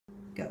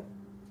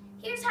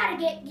here's how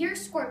to get your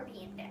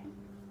scorpion down.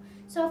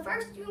 So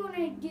first you want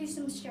to do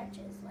some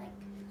stretches, like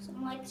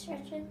some leg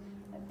stretches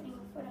by putting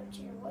your foot up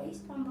to your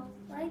waist on both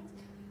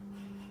legs,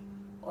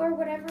 or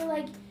whatever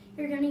leg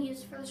you're going to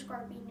use for the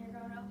scorpion. You're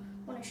going to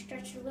want to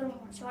stretch a little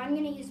more. So I'm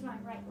going to use my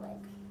right leg.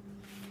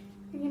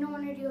 You're going to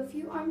want to do a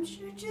few arm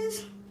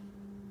stretches,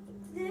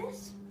 like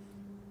this,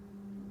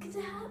 like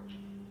that,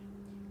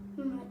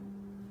 and like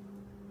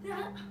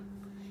that,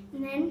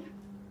 and then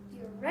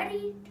you're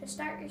ready to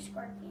start your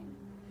scorpion.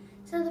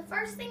 So the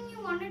first thing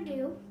you want to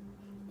do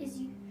is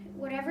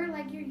whatever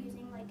leg you're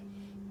using, like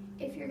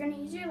if you're going to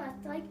use your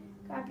left leg,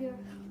 grab your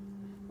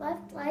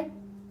left leg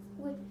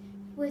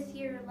with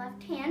your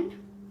left hand,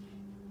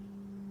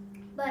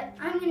 but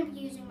I'm going to be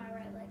using my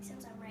right leg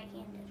since I'm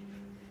right-handed.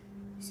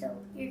 So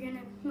you're going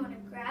to want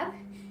to grab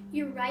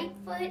your right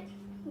foot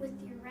with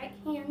your right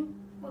hand,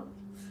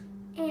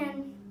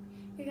 and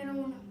you're going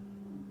to want to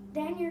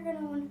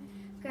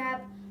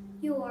grab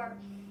your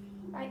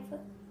right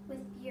foot with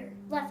your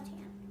left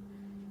hand.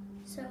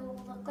 So it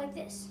will look like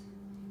this.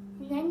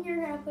 And then you're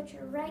going to put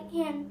your right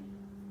hand,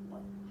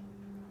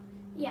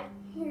 you're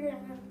going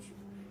to put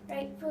your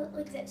right foot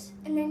like this.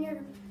 And then you're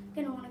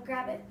going to want to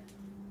grab it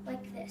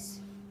like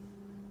this.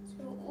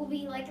 So it will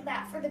be like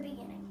that for the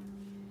beginning.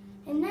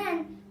 And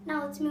then,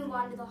 now let's move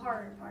on to the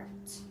harder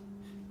parts.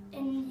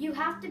 And you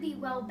have to be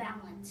well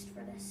balanced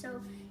for this.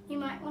 So you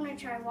might want to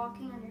try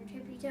walking on your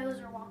tippy toes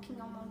or walking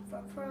on one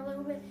foot for a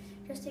little bit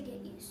just to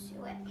get used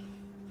to it.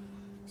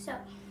 So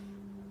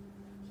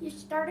you're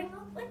starting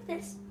off like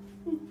this,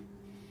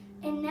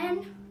 and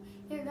then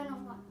you're going to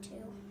want to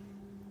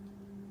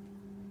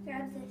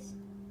grab this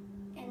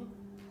and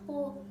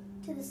pull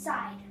to the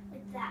side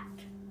like that.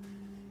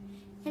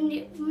 And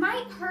it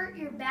might hurt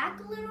your back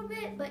a little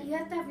bit, but you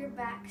have to have your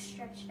back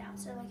stretched out.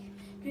 So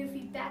like do a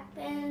few back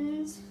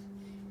bends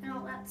and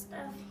all that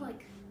stuff,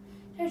 like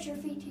touch your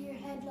feet to your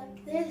head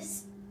like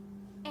this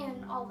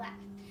and all that,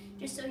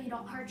 just so you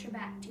don't hurt your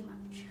back too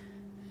much.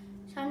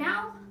 So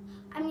now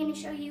I'm going to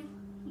show you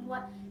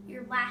what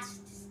your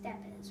last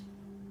step is.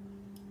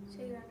 So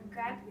you're going to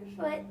grab your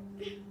foot,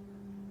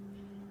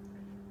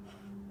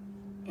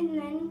 and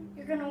then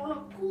you're going to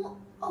want to pull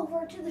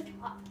over to the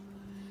top.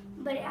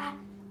 But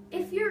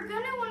if you're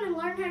going to want to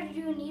learn how to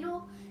do a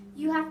needle,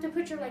 you have to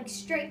put your legs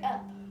straight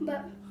up.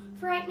 But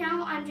for right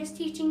now, I'm just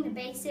teaching the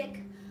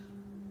basic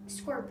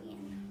scorpion.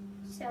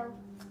 So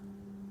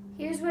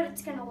here's what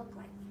it's going to look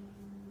like.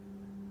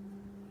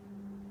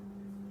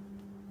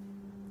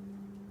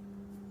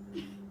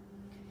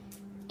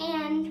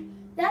 And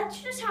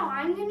that's just how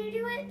I'm going to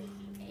do it.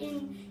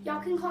 And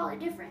y'all can call it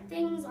different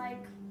things,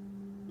 like,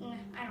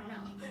 I don't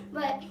know.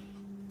 But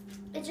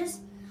it's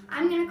just,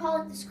 I'm going to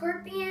call it the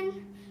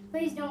scorpion.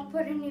 Please don't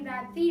put any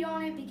bad feet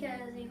on it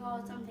because they call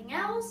it something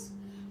else.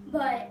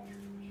 But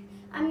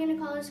I'm going to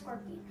call it a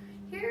scorpion.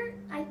 Here,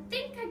 I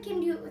think I can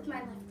do it with my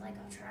left leg.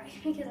 I'll try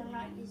because I'm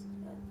not used to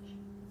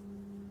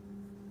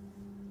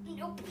it.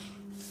 Nope.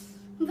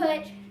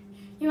 But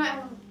you might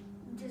want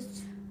to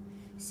just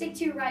stick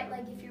to your right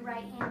leg if you're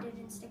right-handed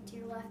and stick to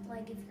your left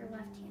leg if you're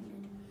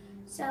left-handed.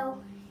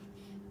 So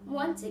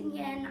once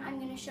again, I'm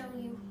going to show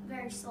you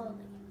very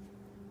slowly.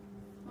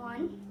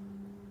 1,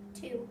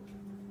 2,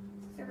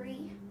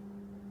 3,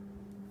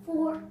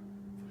 4,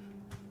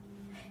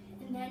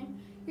 and then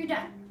you're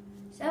done.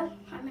 So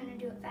I'm going to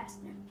do it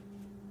fast now.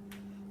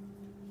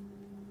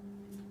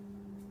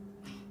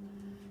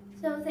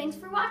 So thanks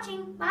for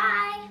watching.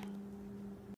 Bye!